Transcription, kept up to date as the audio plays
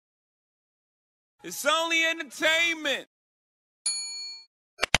It's only entertainment.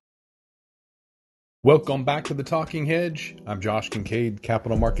 Welcome back to the Talking Hedge. I'm Josh Kincaid,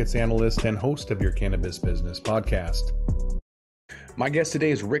 capital markets analyst and host of your Cannabis Business podcast. My guest today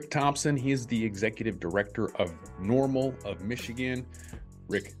is Rick Thompson. He is the executive director of Normal of Michigan.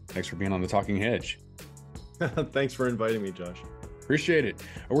 Rick, thanks for being on the Talking Hedge. Thanks for inviting me, Josh. Appreciate it.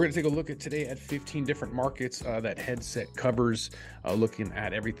 We're going to take a look at today at 15 different markets that Headset covers, looking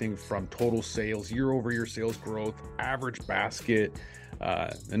at everything from total sales, year-over-year sales growth, average basket,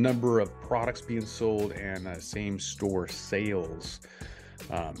 the number of products being sold, and same-store sales.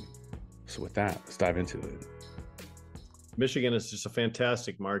 So with that, let's dive into it. Michigan is just a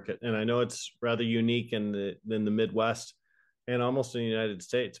fantastic market, and I know it's rather unique in the Midwest and almost in the United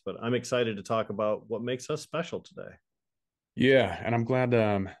States, but I'm excited to talk about what makes us special today. Yeah, and I'm glad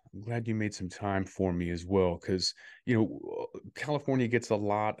you made some time for me as well, because California gets a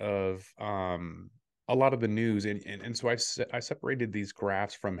lot of the news, and so I separated these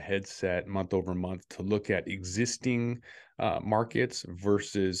graphs from Headset month over month to look at existing markets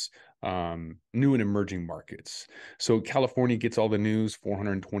versus new and emerging markets. So California gets all the news,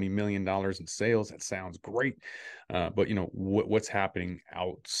 $420 million in sales. That sounds great. But what's happening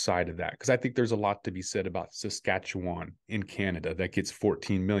outside of that? Because I think there's a lot to be said about Saskatchewan in Canada that gets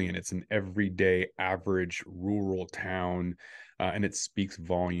 14 million. It's an everyday average rural town, and it speaks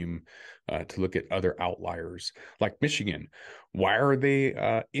volume to look at other outliers like Michigan. Why are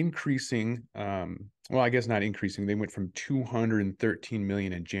they increasing? Well, I guess not increasing. They went from 213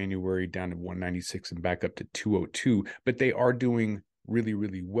 million in January down to 196 and back up to 202. But they are doing really,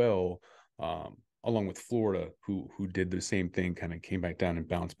 really well, along with Florida, who did the same thing, kind of came back down and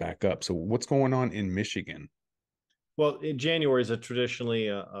bounced back up. So what's going on in Michigan? Well, January is a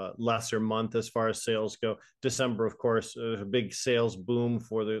traditionally lesser month as far as sales go. December, of course, a big sales boom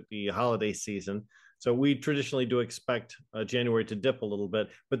for the holiday season. So we traditionally do expect January to dip a little bit.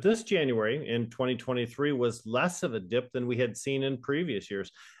 But this January in 2023 was less of a dip than we had seen in previous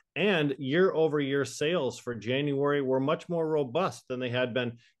years. And year over year sales for January were much more robust than they had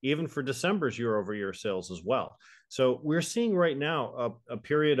been even for December's year over year sales as well. So we're seeing right now a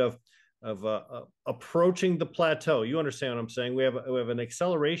period of approaching the plateau. You understand what I'm saying? We have an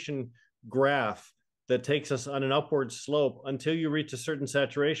acceleration graph that takes us on an upward slope until you reach a certain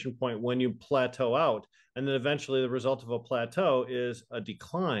saturation point when you plateau out. And then eventually the result of a plateau is a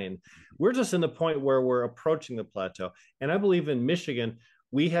decline. We're just in the point where we're approaching the plateau. And I believe in Michigan,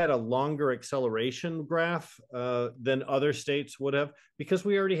 we had a longer acceleration graph than other states would have, because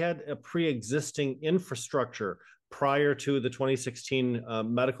we already had a pre-existing infrastructure prior to the 2016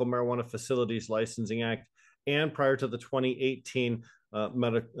 Medical Marijuana Facilities Licensing Act and prior to the 2018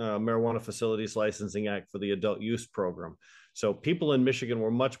 Marijuana Facilities Licensing Act for the adult use program. So people in Michigan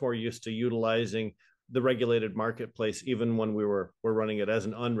were much more used to utilizing the regulated marketplace, even when we're running it as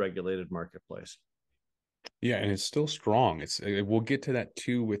an unregulated marketplace. Yeah, and it's still strong. We'll get to that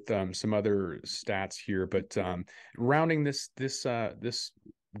too with some other stats here, but rounding this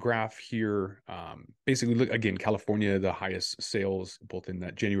graph here, basically look again, California, the highest sales both in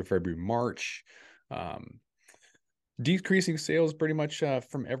that January, February, March. Decreasing sales pretty much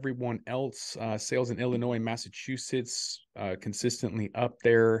from everyone else. Sales in Illinois and Massachusetts consistently up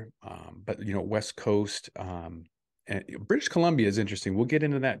there, but West Coast. And British Columbia is interesting. We'll get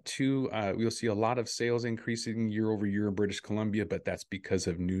into that too. We'll see a lot of sales increasing year over year in British Columbia, but that's because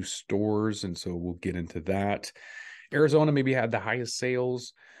of new stores. And so we'll get into that. Arizona maybe had the highest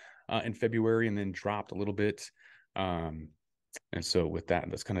sales in February and then dropped a little bit. And so with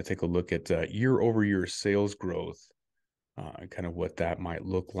that, let's kind of take a look at year over year sales growth and kind of what that might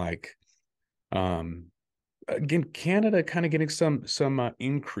look like. Again, Canada kind of getting some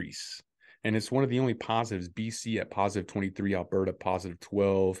increase. And it's one of the only positives. BC at positive 23, Alberta positive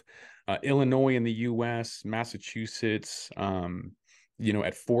 12, Illinois in the U.S., Massachusetts, at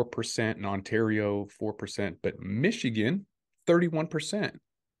 4%, and Ontario 4%, but Michigan 31%.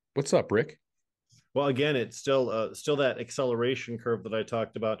 What's up, Rick? Well, again, it's still that acceleration curve that I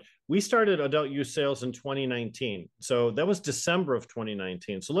talked about. We started adult use sales in 2019. So that was December of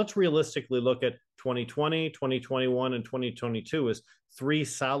 2019. So let's realistically look at 2020, 2021, and 2022 as 3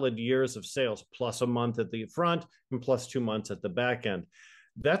 solid years of sales, plus a month at the front and plus 2 months at the back end.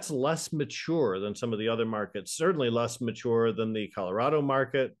 That's less mature than some of the other markets, certainly less mature than the Colorado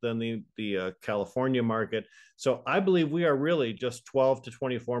market, than the California market. So I believe we are really just 12 to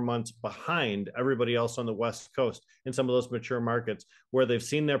 24 months behind everybody else on the West Coast in some of those mature markets where they've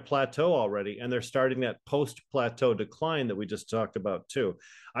seen their plateau already and they're starting that post-plateau decline that we just talked about too.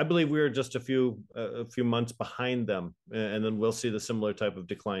 I believe we are just a few months behind them, and then we'll see the similar type of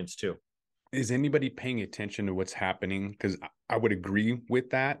declines too. Is anybody paying attention to what's happening? Because I would agree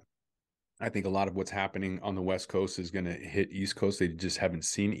with that. I think a lot of what's happening on the West Coast is going to hit East Coast. They just haven't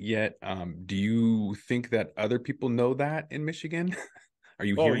seen it yet. Do you think that other people know that in Michigan? Are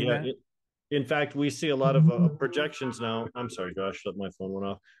you Oh hearing yeah. that? In fact, we see a lot of projections now. I'm sorry, Josh, my phone went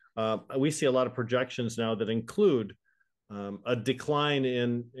off. We see a lot of projections now that include a decline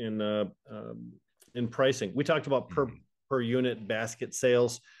in pricing. We talked about per unit basket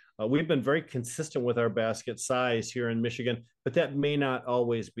sales. We've been very consistent with our basket size here in Michigan, but that may not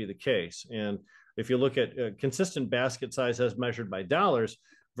always be the case. And if you look at consistent basket size as measured by dollars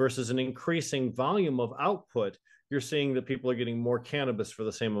versus an increasing volume of output, you're seeing that people are getting more cannabis for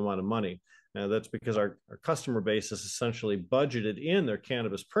the same amount of money. That's because our customer base is essentially budgeted in their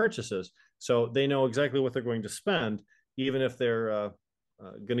cannabis purchases. So they know exactly what they're going to spend, even if they're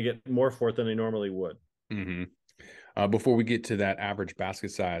going to get more for it than they normally would. Mm-hmm. Before we get to that average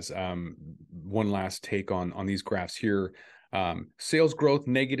basket size, one last take on these graphs here. Sales growth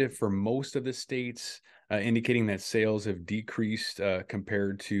negative for most of the states, indicating that sales have decreased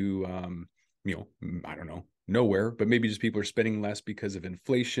compared to, I don't know, nowhere, but maybe just people are spending less because of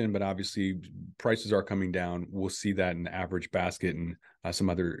inflation, but obviously prices are coming down. We'll see that in average basket and some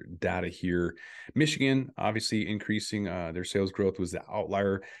other data here. Michigan, obviously increasing their sales growth was the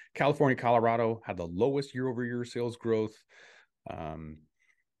outlier. California, Colorado had the lowest year-over-year sales growth. Yeah,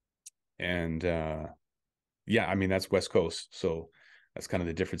 I mean, that's West Coast. So that's kind of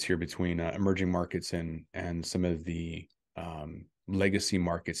the difference here between emerging markets and some of the legacy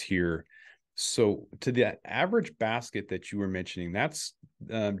markets here. So to the average basket that you were mentioning, that's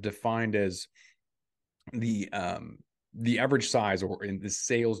defined as the average size or in the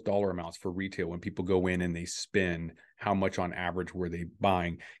sales dollar amounts for retail when people go in and they spend, how much on average were they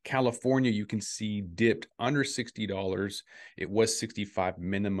buying. California, you can see dipped under $60. It was 65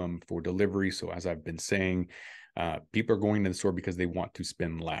 minimum for delivery. So as I've been saying, people are going to the store because they want to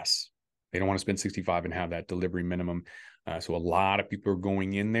spend less. They don't want to spend 65 and have that delivery minimum. So a lot of people are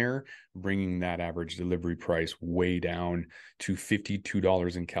going in there, bringing that average delivery price way down to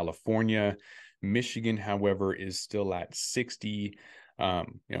 $52 in California. Michigan, however, is still at 60.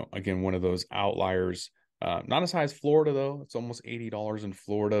 Again, one of those outliers. Not as high as Florida, though. It's almost $80 in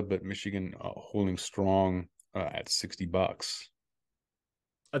Florida, but Michigan holding strong at $60.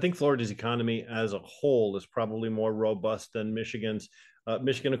 I think Florida's economy as a whole is probably more robust than Michigan's.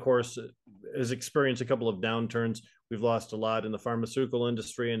 Michigan, of course, has experienced a couple of downturns. We've lost a lot in the pharmaceutical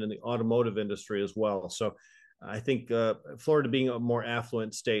industry and in the automotive industry as well. So I think Florida being a more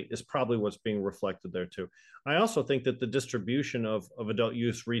affluent state is probably what's being reflected there too. I also think that the distribution of adult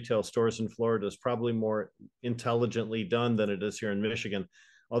use retail stores in Florida is probably more intelligently done than it is here in Michigan.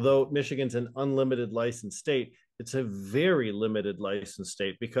 Although Michigan's an unlimited license state, it's a very limited license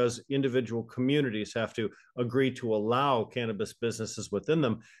state because individual communities have to agree to allow cannabis businesses within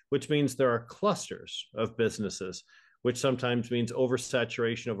them, which means there are clusters of businesses, which sometimes means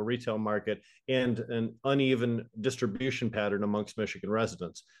oversaturation of a retail market and an uneven distribution pattern amongst Michigan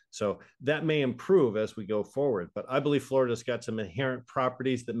residents. So that may improve as we go forward. But I believe Florida's got some inherent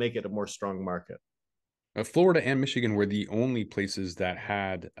properties that make it a more strong market. Florida and Michigan were the only places that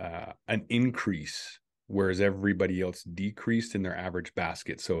had an increase, whereas everybody else decreased in their average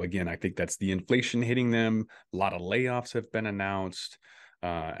basket. So again, I think that's the inflation hitting them. A lot of layoffs have been announced,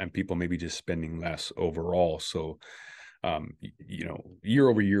 and people maybe just spending less overall. So, year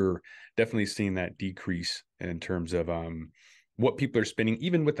over year, definitely seeing that decrease in terms of what people are spending.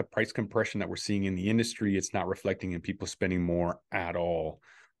 Even with the price compression that we're seeing in the industry, it's not reflecting in people spending more at all.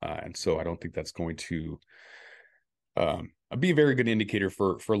 And so I don't think that's going to be a very good indicator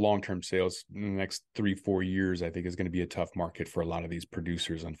for long-term sales in the next 3-4 years. I think is going to be a tough market for a lot of these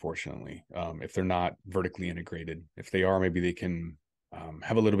producers, unfortunately, if they're not vertically integrated. If they are, maybe they can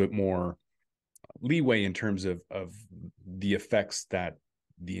have a little bit more leeway in terms of the effects that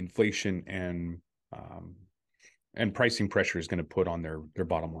the inflation and pricing pressure is going to put on their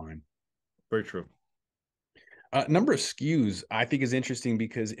bottom line. Very true. Number of SKUs I think is interesting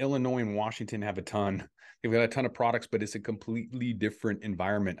because Illinois and Washington have a ton. They've got a ton of products, but it's a completely different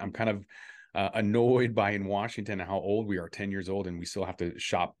environment. I'm kind of annoyed by in Washington how old we are, 10 years old, and we still have to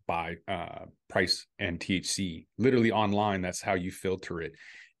shop by price and THC. Literally online, that's how you filter it.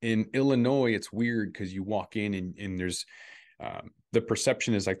 In Illinois, it's weird because you walk in and there's the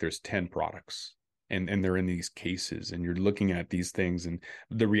perception is like there's 10 products. And they're in these cases, and you're looking at these things, and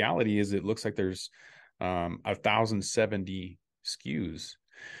the reality is it looks like there's 1,070 SKUs.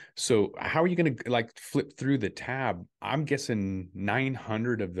 So how are you going to like flip through the tab? I'm guessing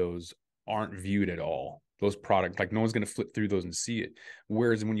 900 of those aren't viewed at all. those products. Like no one's going to flip through those and see it.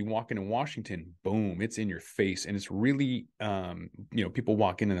 Whereas when you walk into Washington, boom, it's in your face. And it's really, people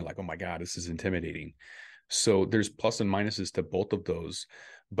walk in and they're like, oh my God, this is intimidating. So there's plus and minuses to both of those,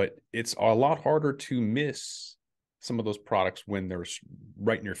 but it's a lot harder to miss some of those products when they're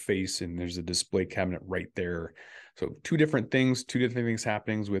right in your face and there's a display cabinet right there. So two different things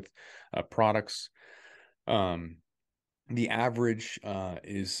happening with products. The average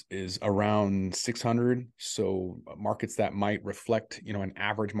is around 600. So markets that might reflect, an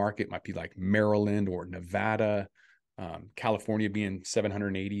average market might be like Maryland or Nevada. California being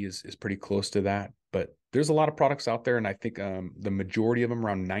 780 is pretty close to that. But there's a lot of products out there, and I think the majority of them,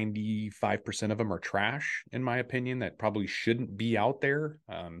 around 95% of them, are trash, in my opinion, that probably shouldn't be out there,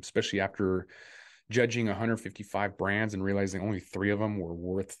 especially after judging 155 brands and realizing only 3 of them were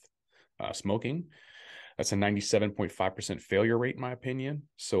worth smoking. That's a 97.5% failure rate, in my opinion.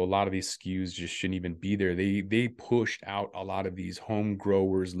 So a lot of these SKUs just shouldn't even be there. They pushed out a lot of these home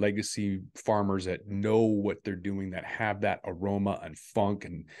growers, legacy farmers that know what they're doing, that have that aroma and funk,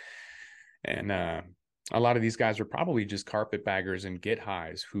 and a lot of these guys are probably just carpetbaggers and get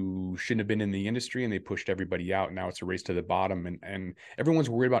highs who shouldn't have been in the industry, and they pushed everybody out. Now it's a race to the bottom, and everyone's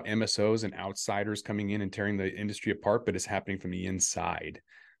worried about MSOs and outsiders coming in and tearing the industry apart, but it's happening from the inside.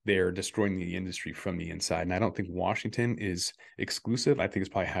 They're destroying the industry from the inside. And I don't think Washington is exclusive. I think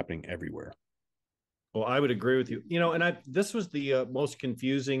it's probably happening everywhere. Well, I would agree with you. And this was the most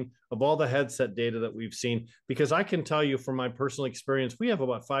confusing of all the headset data that we've seen, because I can tell you from my personal experience, we have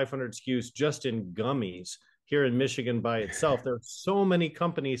about 500 SKUs just in gummies here in Michigan by itself. There are so many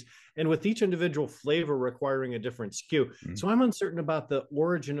companies, and with each individual flavor requiring a different SKU. Mm-hmm. So I'm uncertain about the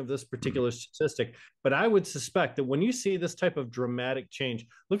origin of this particular statistic, but I would suspect that when you see this type of dramatic change,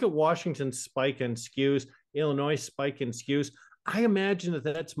 look at Washington's spike in SKUs, Illinois spike in SKUs. I imagine that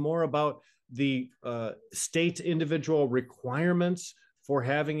that's more about the state's individual requirements for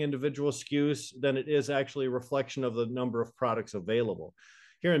having individual SKUs than it is actually a reflection of the number of products available.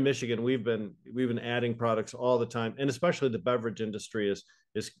 Here in Michigan, we've been adding products all the time, and especially the beverage industry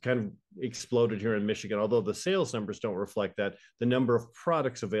is kind of exploded here in Michigan. Although the sales numbers don't reflect that, the number of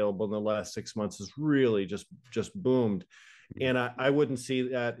products available in the last 6 months has really just boomed. And I wouldn't see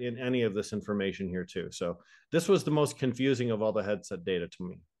that in any of this information here too. So this was the most confusing of all the headset data to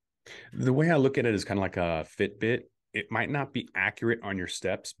me. The way I look at it is kind of like a Fitbit. It might not be accurate on your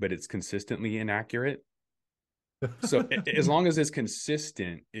steps, but it's consistently inaccurate. So as long as it's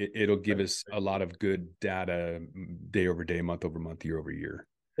consistent, it'll give us a lot of good data day over day, month over month, year over year.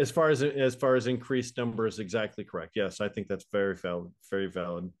 As far as increased numbers, exactly correct. Yes, I think that's very valid. Very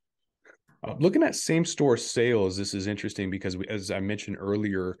valid. Looking at same store sales, this is interesting because as I mentioned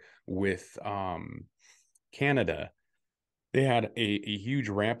earlier with Canada, they had a huge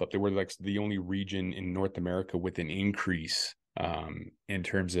ramp up. They were like the only region in North America with an increase in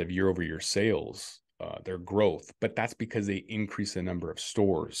terms of year over year sales. Their growth, but that's because they increased the number of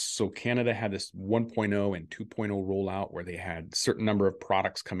stores. So Canada had this 1.0 and 2.0 rollout where they had certain number of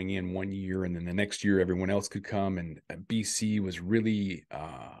products coming in one year, and then the next year everyone else could come. And BC was really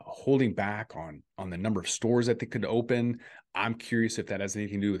holding back on the number of stores that they could open. I'm curious if that has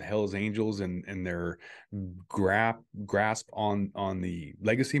anything to do with Hell's Angels and their grasp on the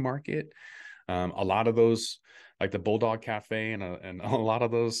legacy market. A lot of those, like the Bulldog Cafe and a lot of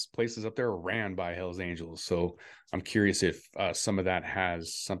those places up there, are ran by Hell's Angels. So I'm curious if some of that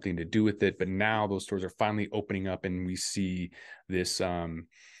has something to do with it. But now those stores are finally opening up, and we see this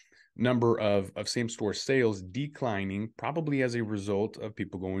number of same store sales declining, probably as a result of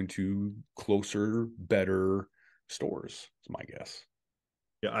people going to closer, better stores, is my guess.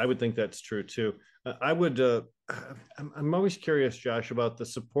 Yeah, I would think that's true too. I'm always curious, Josh, about the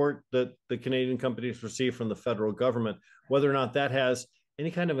support that the Canadian companies receive from the federal government, whether or not that has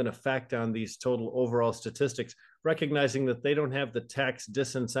any kind of an effect on these total overall statistics, recognizing that they don't have the tax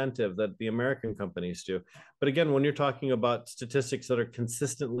disincentive that the American companies do. But again, when you're talking about statistics that are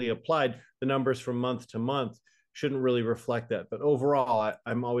consistently applied, the numbers from month to month shouldn't really reflect that. But overall,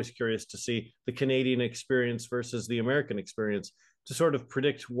 I'm always curious to see the Canadian experience versus the American experience to sort of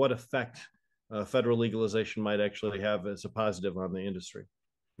predict what effect federal legalization might actually have as a positive on the industry.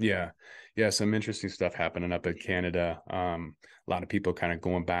 Yeah. Some interesting stuff happening up in Canada. A lot of people kind of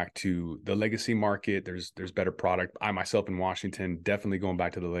going back to the legacy market. There's better product. I myself in Washington, definitely going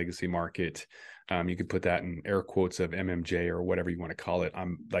back to the legacy market. You could put that in air quotes of MMJ or whatever you want to call it.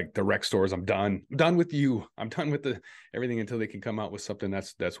 I'm like the rec stores. I'm done with you. I'm done with everything until they can come out with something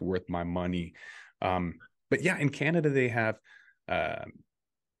that's worth my money. But yeah, in Canada, they have,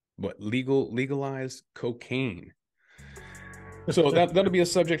 legalized cocaine. So that'll be a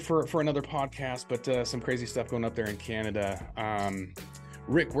subject for another podcast, but some crazy stuff going up there in Canada.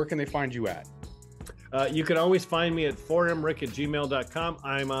 Rick, where can they find you at? You can always find me at 4mrick@gmail.com.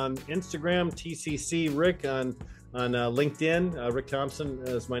 I'm on Instagram, TCC Rick, on LinkedIn. Rick Thompson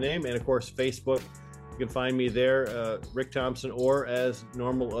is my name. And of course, Facebook. You can find me there, Rick Thompson, or as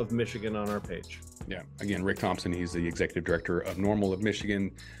Normal of Michigan on our page. Yeah. Again, Rick Thompson. He's the executive director of Normal of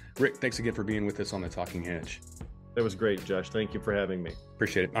Michigan. Rick, thanks again for being with us on The Talking Hedge. That was great, Josh. Thank you for having me.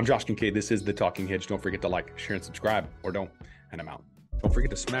 Appreciate it. I'm Josh Kincaid. This is The Talking Hedge. Don't forget to like, share, and subscribe, or don't, and I'm out. Don't forget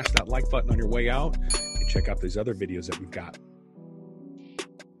to smash that like button on your way out and check out these other videos that we've got.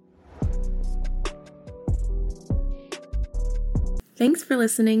 Thanks for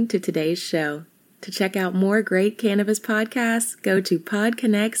listening to today's show. To check out more great cannabis podcasts, go to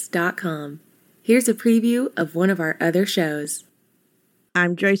podconnects.com. Here's a preview of one of our other shows.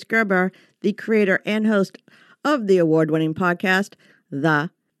 I'm Joyce Gerber, the creator and host of the award-winning podcast, The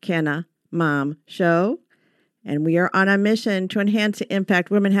Canna Mom Show. And we are on a mission to enhance the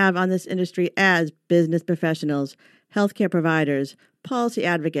impact women have on this industry as business professionals, healthcare providers, policy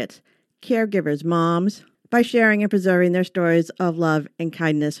advocates, caregivers, moms, by sharing and preserving their stories of love and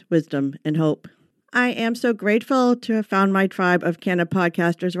kindness, wisdom, and hope. I am so grateful to have found my tribe of Canna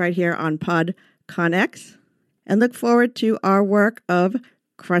podcasters right here on PodConX, and look forward to our work of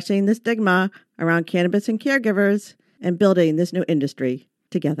crushing the stigma around cannabis and caregivers and building this new industry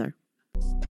together.